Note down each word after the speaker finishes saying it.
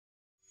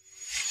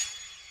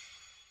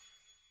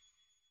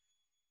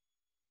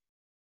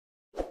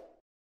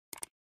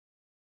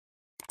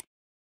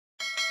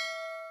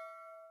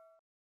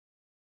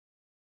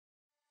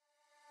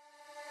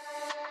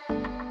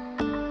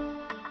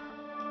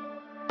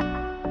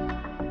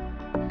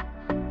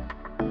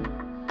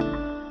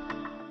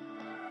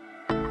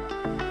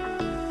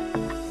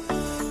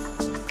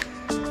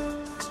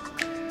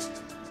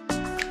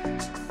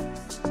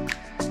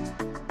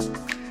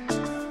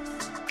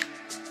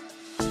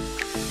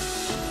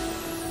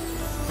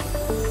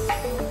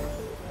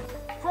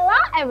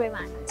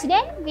everyone.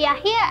 Today we are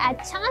here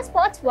at Chance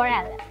Sports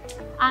Varela.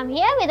 I'm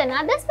here with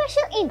another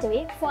special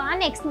interview for our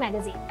next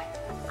magazine.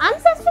 I'm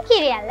Sasvi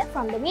Kiriella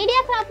from the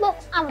media club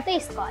of Amuthu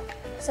Iskole.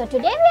 So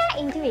today we are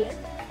interviewing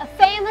a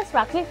famous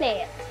rugby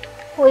player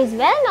who is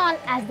well known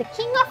as the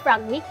king of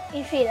rugby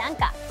in Sri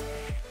Lanka.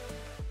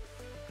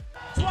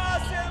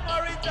 Fazil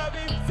Marija,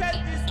 we've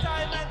said this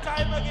time and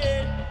time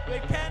again,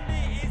 where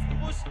Kandy is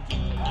pushed.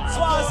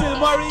 Fazil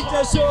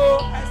Marija show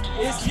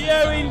is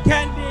here in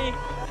Kandy.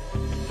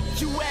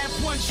 You have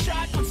one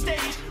shot on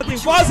stage.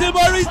 Fazil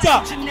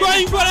Marija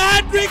going for a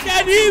hat-trick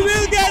and he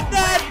will get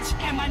that.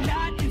 Am I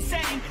not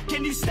insane?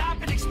 Can you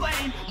stop and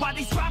explain why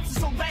these drops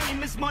are so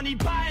lame? Is money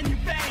buying you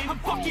fame? I'm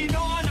fucking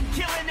on, I'm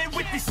killing it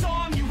with this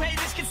song. You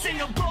haters can sing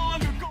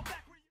along or go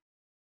back.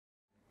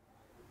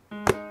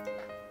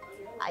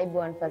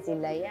 I'm Fazil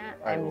Marija.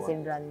 I'm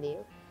in Rugby.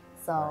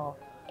 So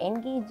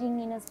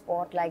engaging in a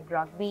sport like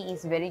rugby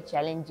is very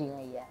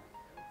challenging.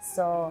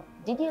 So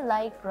did you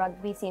like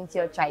rugby since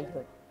your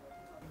childhood?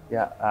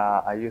 Yeah,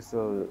 I used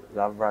to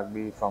love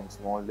rugby from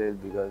small days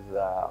because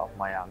of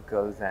my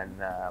uncles and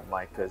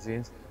my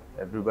cousins.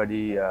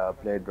 Everybody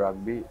played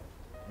rugby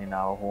in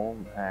our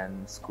home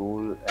and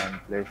school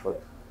and play for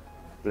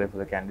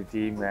the Kandy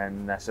team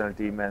and national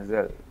team as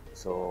well.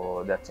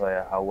 So that's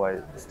how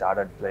I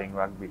started playing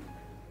rugby.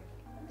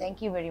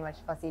 Thank you very much,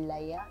 Fazil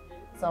Marija.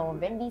 So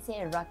when we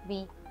say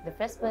rugby, the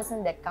first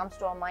person that comes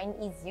to our mind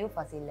is you,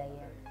 Fazil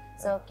Marija.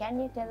 So can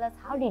you tell us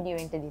how did you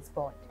enter this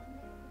sport?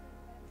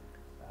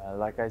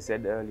 Like I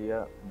said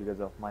earlier, because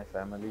of my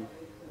family,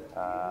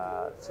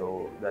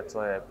 so that's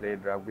why I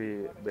played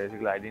rugby.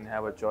 Basically, I didn't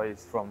have a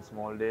choice from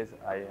small days.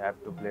 I have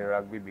to play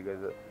rugby because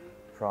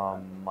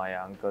from my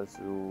uncles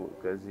to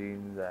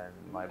cousins and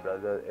my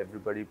brother,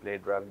 everybody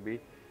played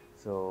rugby.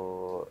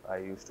 So I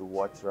used to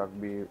watch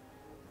rugby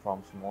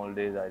from small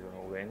days, I don't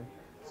know when.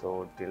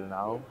 So till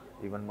now,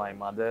 even my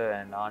mother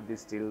and auntie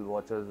still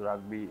watches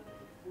rugby.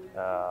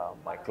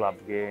 My club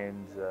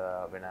games,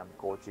 when I'm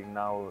coaching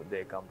now,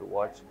 they come to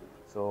watch.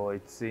 So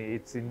it's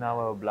in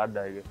our blood,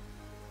 I guess.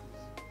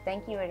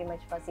 Thank you very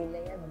much, Fazil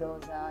Marija.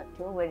 Those are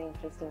two very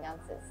interesting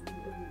answers.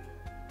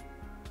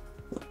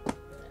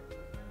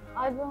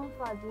 I'm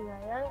Fazil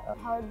Marija.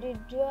 How did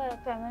your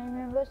family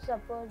members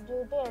support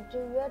you to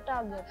achieve your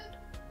target?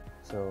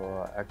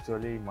 So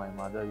actually, my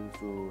mother used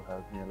to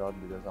help me a lot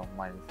because of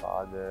my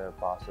father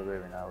passed away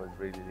when I was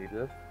really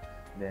little.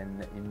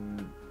 Then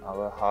in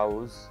our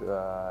house,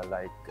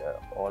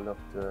 all of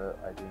the,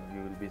 I think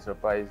you will be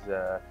surprised,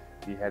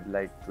 we had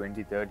like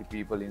 20-30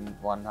 people in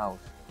one house.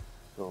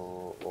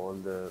 So all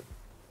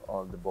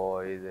the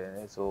boys,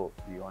 and so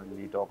we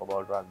only talk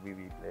about rugby,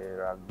 we play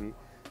rugby.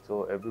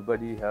 So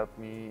everybody helped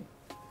me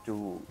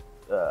to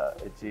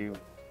achieve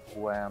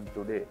who I am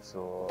today.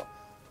 So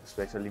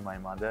especially my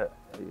mother,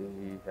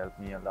 he helped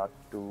me a lot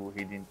too.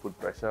 He didn't put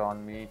pressure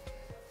on me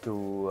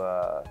to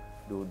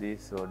do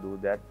this or do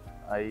that.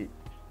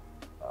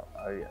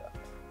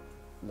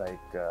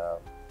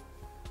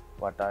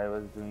 What I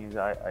was doing is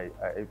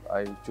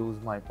I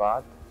choose my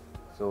path,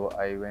 so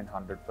I went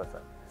 100%.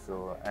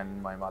 So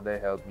and my mother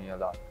helped me a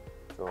lot.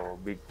 So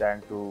big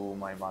thank to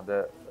my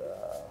mother,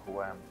 who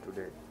I am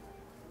today.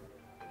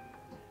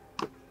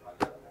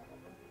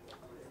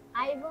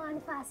 I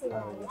want Fazil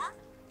Marija.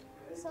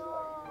 So,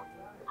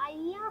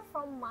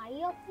 from my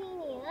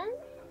opinion,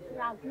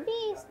 rugby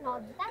is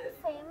not that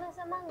famous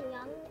among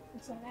young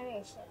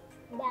generation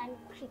than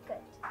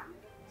cricket.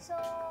 So,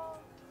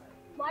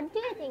 what do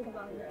you think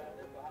about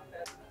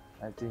it?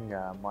 I think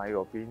my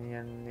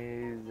opinion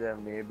is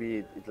maybe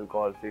it will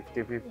call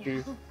 50-50.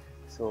 Yeah.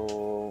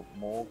 So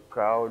more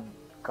crowd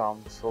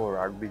comes for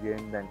rugby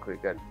game than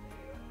cricket.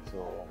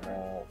 So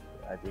more,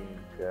 I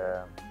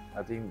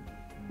think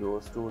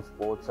those two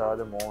sports are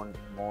the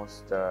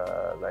most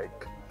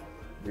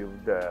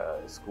viewed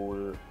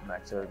school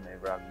matches,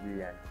 maybe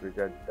rugby and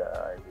cricket.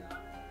 I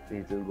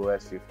think it will go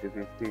as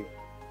 50-50.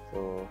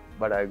 So,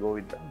 but I go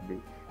with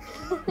rugby.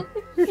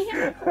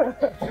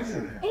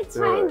 It's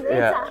So, fine, it's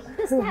yeah.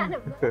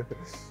 understandable.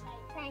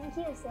 Thank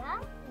you, sir.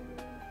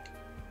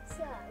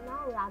 Sir,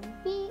 now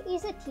rugby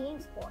is a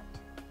team sport,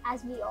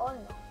 as we all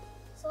know.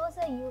 So,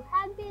 sir, you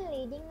have been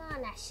leading our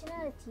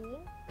national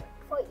team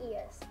for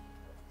years.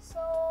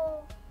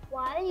 So,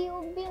 while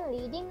you've been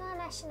leading our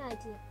national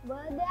team,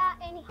 were there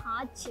any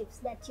hardships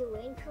that you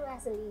went through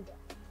as a leader?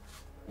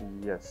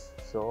 Yes.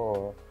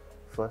 So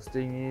first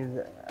thing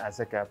is, as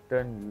a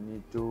captain, you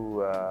need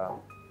to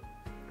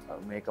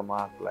make a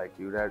mark. Like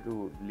you have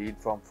to lead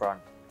from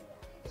front.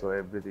 So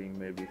everything,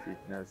 maybe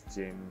fitness,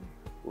 gym,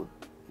 food,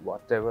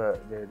 whatever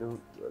they do,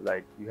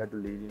 like you have to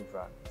lead in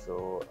front.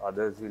 So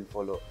others will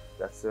follow.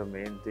 That's the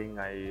main thing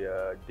I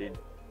did.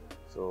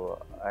 So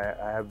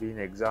I have been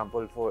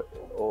example for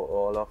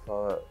all of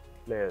our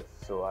players.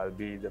 So I'll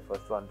be the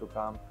first one to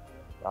come,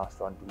 last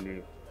one to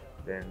leave.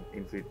 Then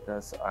in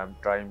fitness, I'm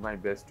trying my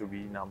best to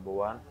be number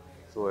one,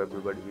 so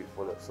everybody will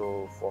follow.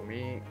 So for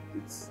me,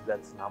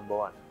 that's number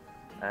one.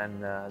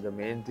 And the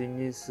main thing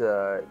is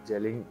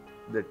gelling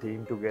the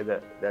team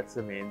together. That's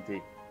the main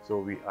thing.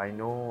 So I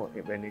know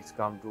when it's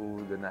come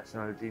to the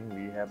national team,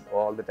 we have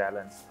all the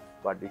talents.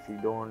 But if we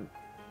don't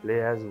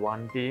play as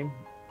one team,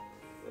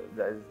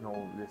 there is no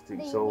this thing.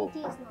 The So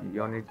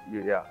unity is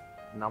not yeah,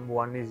 number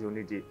one is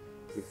unity.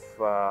 If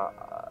the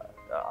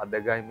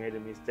other guy made a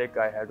mistake,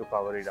 I have to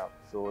cover it up.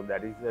 So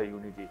that is the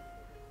unity.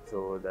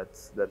 So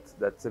that's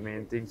the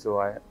main thing.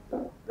 So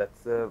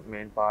that's the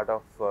main part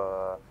of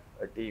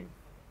a team.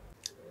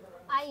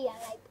 yeah,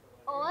 like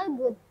all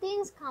good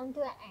things come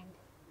to an end.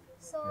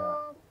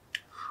 So,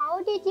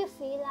 how did you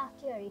feel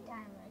after your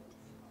retirement?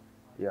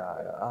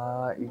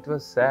 Yeah, it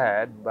was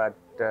sad, but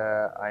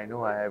I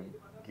know I have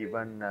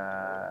given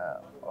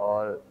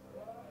all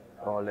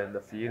in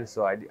the field,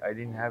 so I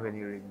didn't have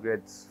any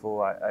regrets.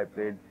 For I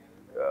played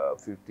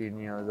 15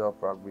 years of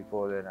rugby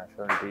for the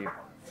national team.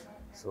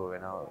 So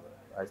when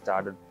I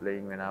started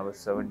playing when I was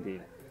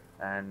 17,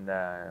 and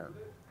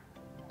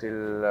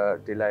till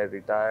I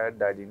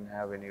retired, I didn't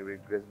have any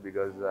regrets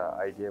because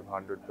I gave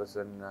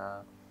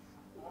 100%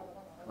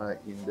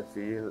 in the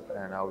field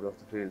and out of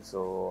the field.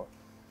 So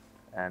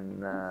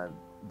and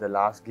the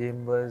last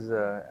game was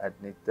at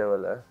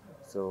Nityavala.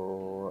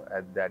 So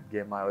at that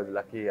game, I was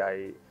lucky.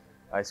 I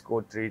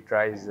scored 3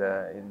 tries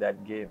in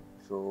that game.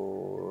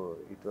 So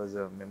it was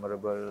a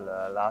memorable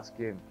last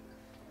game.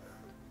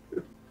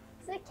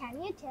 So,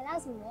 can you tell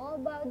us more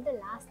about the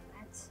last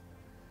match?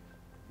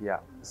 Yeah.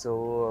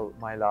 So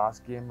my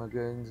last game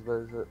against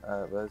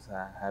was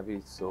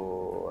heavy.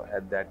 So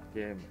at that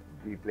game,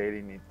 we played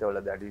in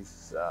Nityavala. That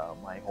is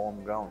my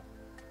home ground.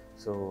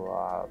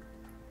 So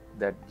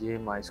that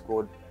game, I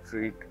scored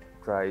 3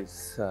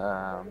 tries.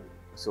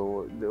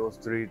 So those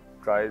 3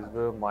 tries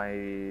were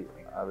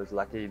I was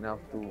lucky enough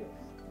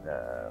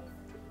to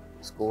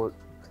score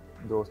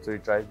those 3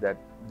 tries.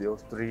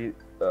 Those 3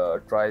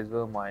 tries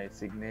were my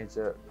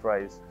signature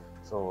tries.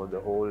 So the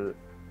whole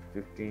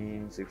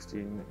 15,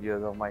 16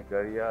 years of my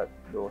career,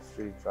 those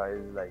 3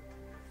 tries,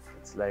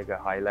 it's like a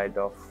highlight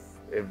of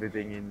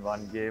everything in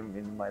one game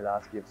in my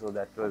last game. So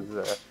that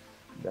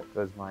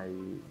was my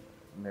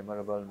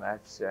memorable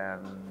match.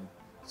 And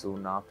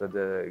soon after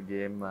the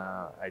game,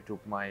 I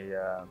took my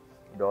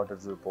daughter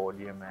to the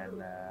podium,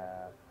 and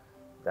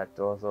that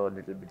was a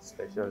little bit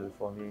special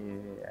for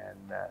me,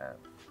 and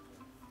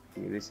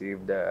he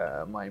received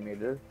my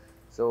medal.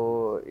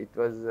 So it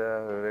was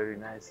very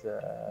nice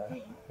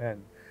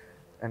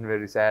and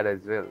very sad as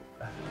well.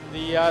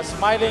 The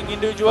smiling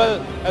individual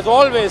has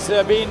always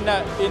been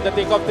in the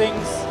thick of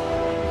things,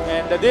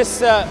 and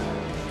this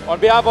on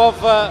behalf of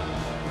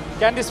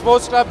Kandy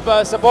Sports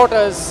Club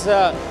supporters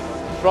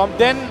from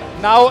then,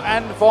 now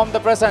and from the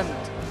present.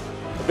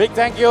 A big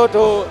thank you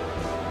to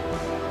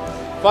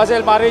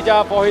Fazil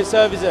Marija for his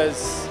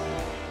services.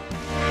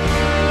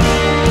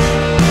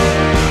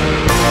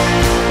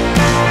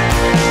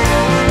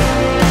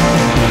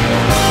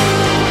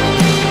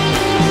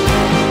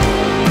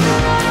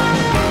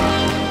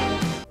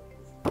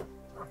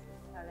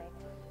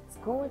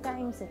 School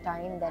time is a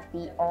time that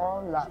we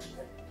all love.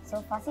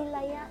 So Fazil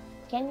Marija,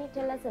 can you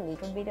tell us a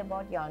little bit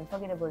about your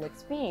unforgettable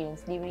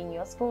experience during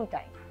your school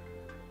time?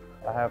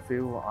 I have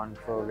few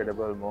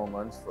unforgettable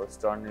moments.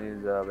 First one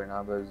is when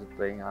I was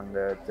playing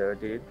under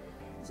 13.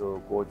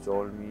 So coach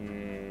told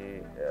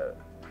me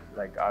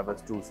like I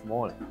was too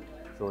small,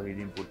 so he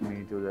didn't put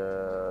me to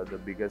the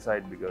bigger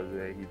side because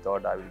he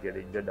thought I will get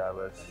injured. I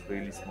was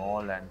really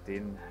small and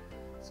thin.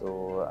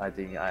 So I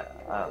think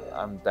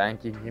I'm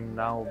thanking him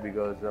now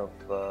because of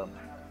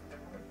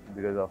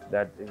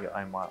that.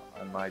 I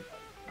might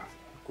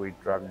quit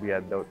rugby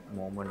at that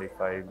moment if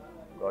I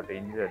got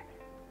injured.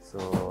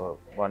 So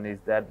one is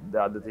that.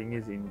 The other thing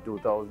is in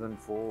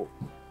 2004,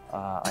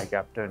 I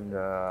captained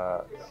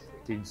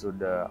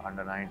Tinsud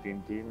under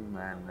 19 team,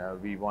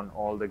 and we won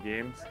all the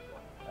games,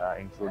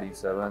 including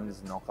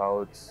sevens,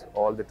 knockouts,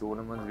 all the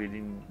tournaments. We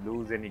didn't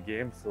lose any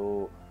games.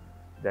 So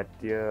that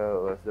year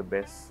was the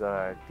best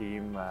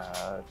team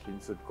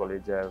Tinsud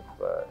College have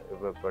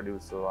ever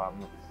produced. So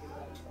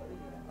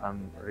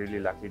I'm really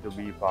lucky to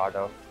be part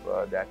of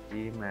that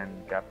team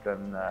and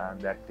captain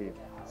that team.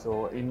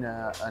 So in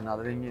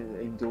another thing is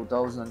in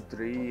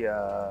 2003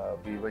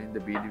 we were in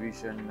the B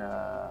Division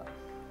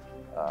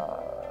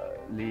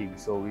league.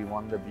 So we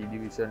won the B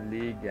Division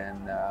league,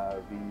 and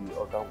we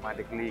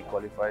automatically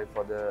qualified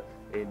for the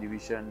A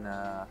Division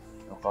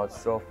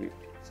Knockouts trophy.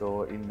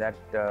 So in that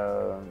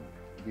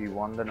we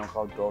won the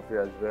knockout trophy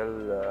as well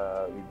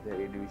with the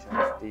A Division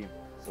team.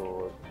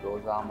 So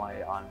those are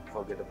my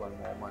unforgettable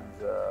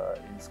moments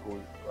in school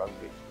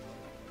rugby.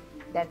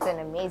 That's an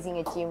amazing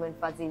achievement,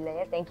 Fazil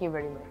Marija. Thank you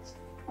very much.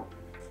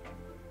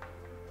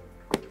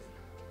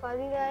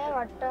 Fazil Marija,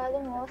 what are the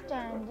most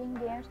challenging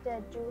games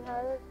that you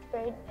have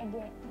played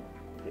again?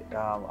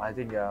 I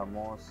think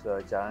most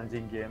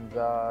challenging games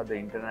are the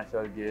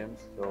international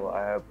games. So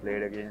I have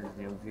played against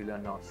New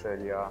Zealand,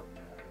 Australia.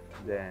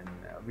 Then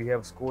we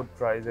have scored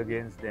tries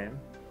against them,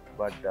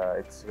 but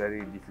it's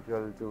very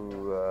difficult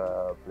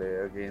to play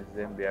against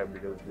them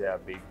because they are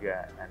big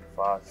and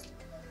fast.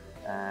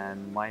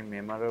 And my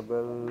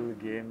memorable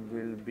game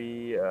will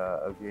be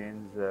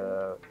against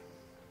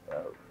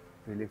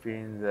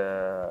Philippines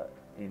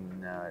in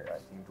I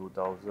think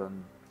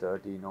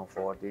 2013 or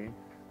 14.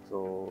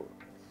 So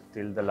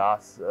till the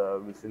last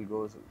whistle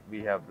goes,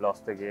 we have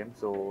lost the game.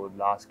 So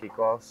last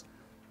kickoffs,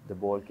 the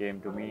ball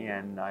came to me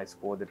and I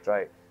scored the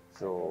try.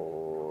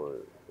 So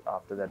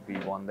after that we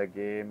won the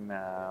game.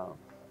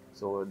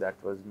 So that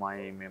was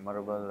my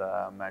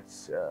memorable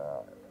match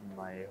in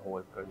my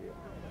whole career.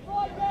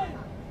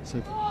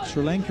 So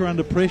Sri Lanka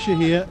under pressure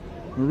here.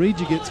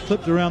 Marija gets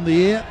clipped around the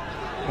ear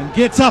and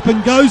gets up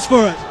and goes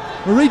for it.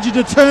 Marija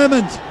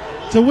determined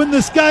to win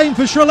this game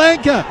for Sri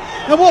Lanka.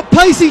 And what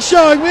pace he's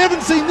showing. We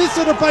haven't seen this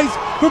sort of pace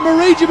from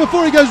Marija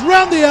before. He goes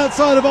round the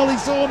outside of Ollie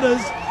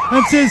Saunders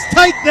and says,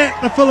 "Take that,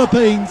 the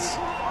Philippines."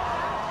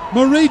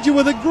 Marija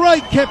with a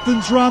great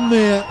captain's run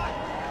there.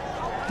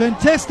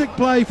 Fantastic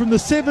play from the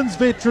Sevens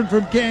veteran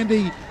from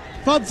Kandy,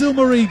 Fazil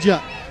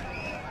Marija.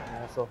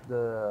 Most of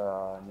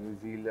the New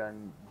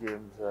Zealand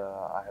games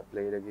I have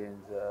played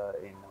against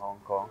in Hong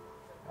Kong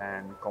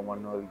and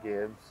Commonwealth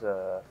games.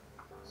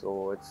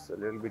 So it's a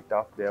little bit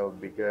tough. They are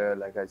bigger,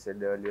 like I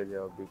said earlier, they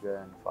are bigger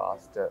and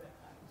faster.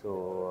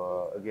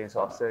 So against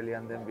Australia,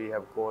 and then we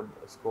have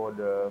scored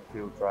a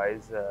few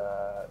tries.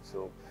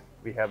 So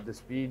we have the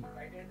speed,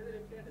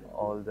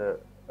 all the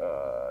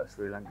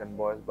Sri Lankan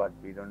boys, but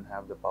we don't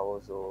have the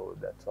power. So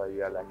that's why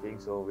we are lacking.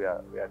 So we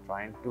are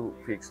trying to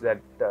fix that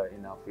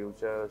in our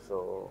future.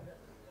 So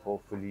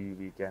hopefully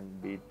we can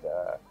beat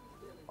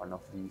one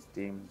of these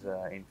teams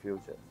in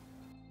future.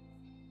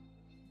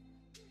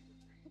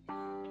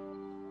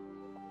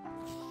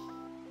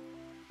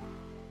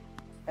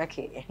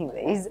 Okay,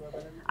 anyways,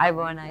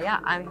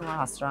 Ayya, I'm Hima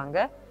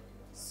Hasranga.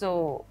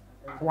 So,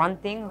 one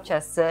thing which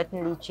has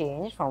certainly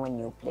changed from when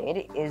you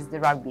played is the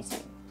rugby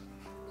scene.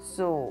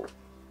 So,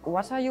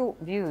 what are your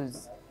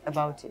views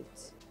about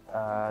it?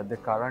 The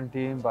current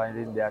team, by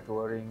then they are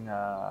touring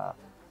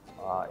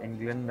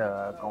England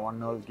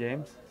Commonwealth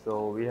Games.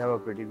 So we have a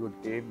pretty good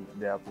team.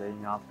 They are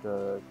playing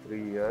after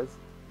 3 years.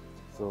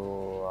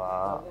 So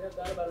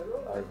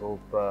I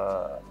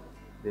hope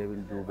they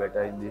will do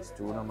better in this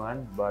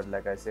tournament. But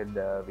like I said,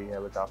 we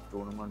have a tough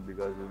tournament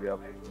because we have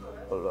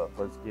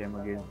first game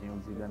against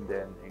New Zealand,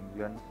 then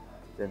England,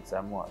 then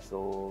Samoa.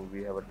 So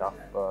we have a tough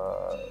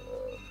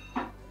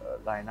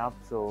lineup.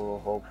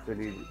 So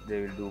hopefully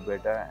they will do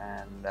better.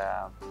 And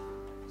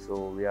so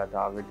we are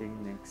targeting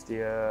next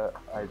year,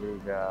 I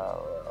think,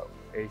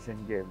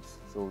 Asian Games.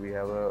 So we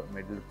have a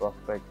medal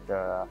prospect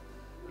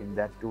in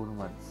that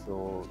tournament.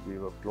 So we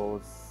were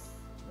close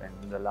when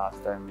the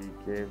last time we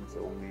came.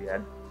 So we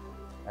had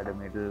a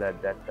medal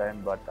at that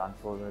time, but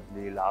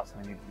unfortunately last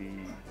minute we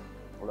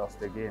lost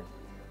the game.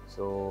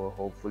 So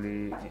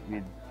hopefully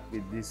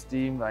with this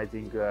team, I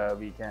think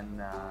we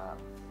can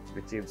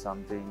achieve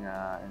something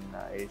in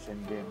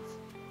Asian Games.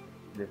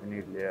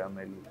 Definitely a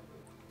medal.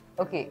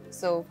 Okay,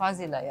 so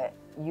Fazil,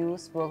 you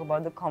spoke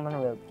about the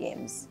Commonwealth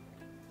Games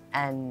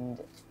and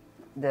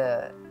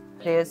the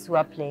players who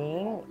are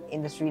playing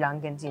in the Sri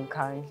Lankan team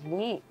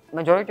currently,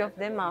 majority of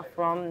them are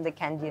from the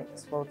Kandy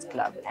Sports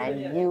Club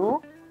and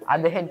you are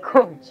the head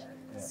coach.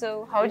 Yeah.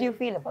 So how do you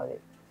feel about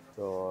it?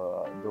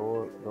 So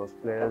those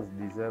players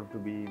deserve to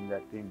be in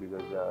that team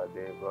because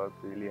they work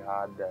really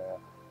hard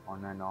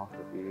on and off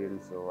the field.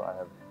 So I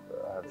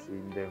have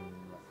seen them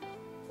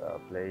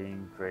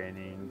playing,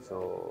 training.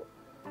 So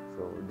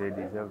they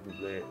deserve to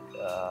play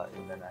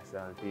in the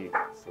national team.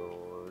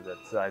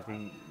 So I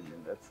think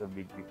that's a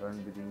big difference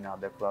between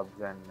other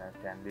clubs and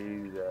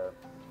Kandy.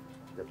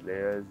 The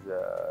players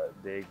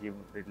they give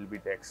a little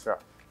bit extra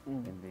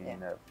in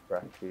the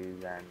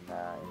practice and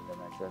in the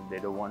national. They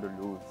don't want to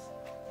lose.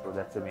 So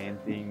that's the main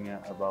thing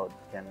about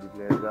Kandy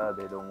players.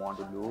 They don't want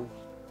to lose.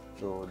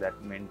 So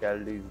that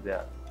mentality is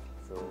there.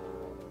 So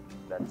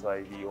that's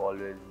why we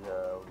always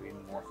win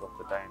most of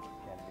the time.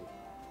 Kandy.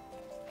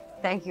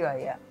 Thank you,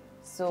 Ayya.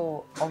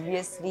 So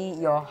obviously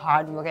your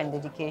hard work and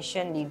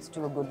dedication leads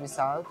to a good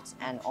result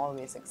and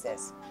always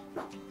success.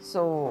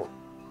 So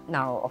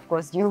now, of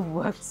course, you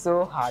worked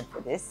so hard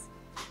for this.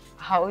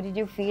 How did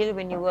you feel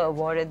when you were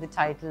awarded the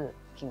title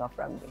King of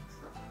Rugby?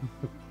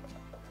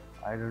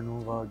 I don't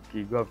know about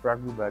King of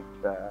Rugby, but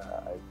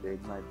I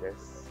played my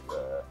best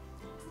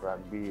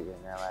rugby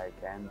whenever I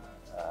can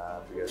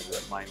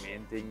because my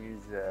main thing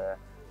is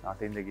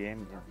not in the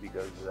game. It's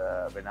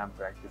because when I'm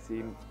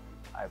practicing,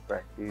 I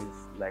practice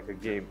like a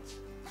game.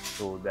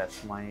 So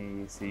that's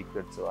my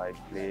secret. So I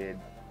played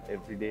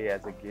every day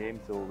as a game.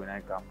 So when I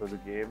come to the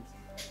games,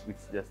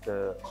 it's just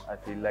I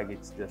feel like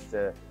it's just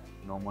a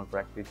normal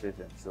practice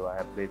session. So I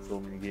have played so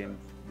many games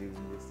during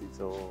this.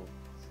 So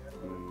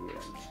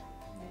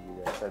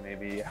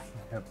maybe I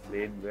have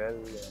played well.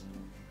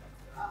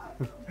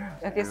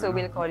 Okay, so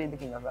we'll call you the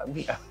King of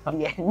Rugby at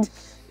the end.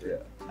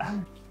 Yeah.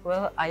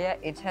 Well, Ayya,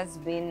 it has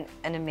been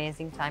an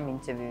amazing time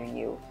interviewing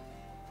you.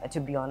 To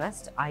be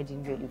honest, I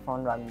didn't really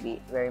find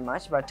rugby very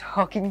much, but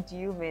talking to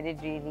you made it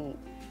really,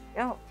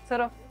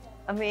 sort of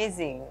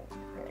amazing.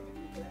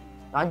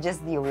 Not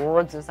just the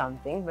awards or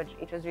something, but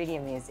it was really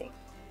amazing.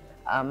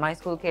 My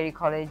school, Kerry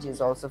College,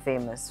 is also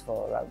famous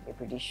for rugby,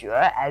 pretty sure,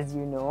 as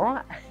you know,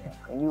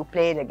 when you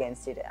played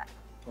against it,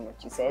 from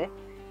what you said.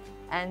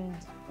 And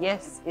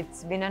yes,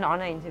 it's been an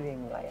honor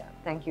interviewing you, Aya.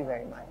 Thank you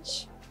very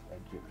much.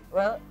 Thank you.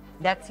 Well,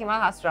 that's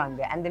Himal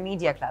Hasranga and the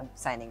Media Club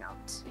signing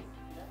out.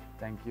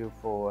 Thank you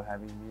for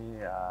having me.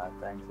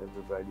 Thanks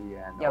everybody,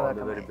 and You're all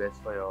the welcome, very mate.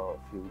 best for your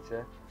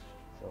future.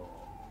 So,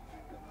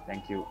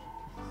 thank you.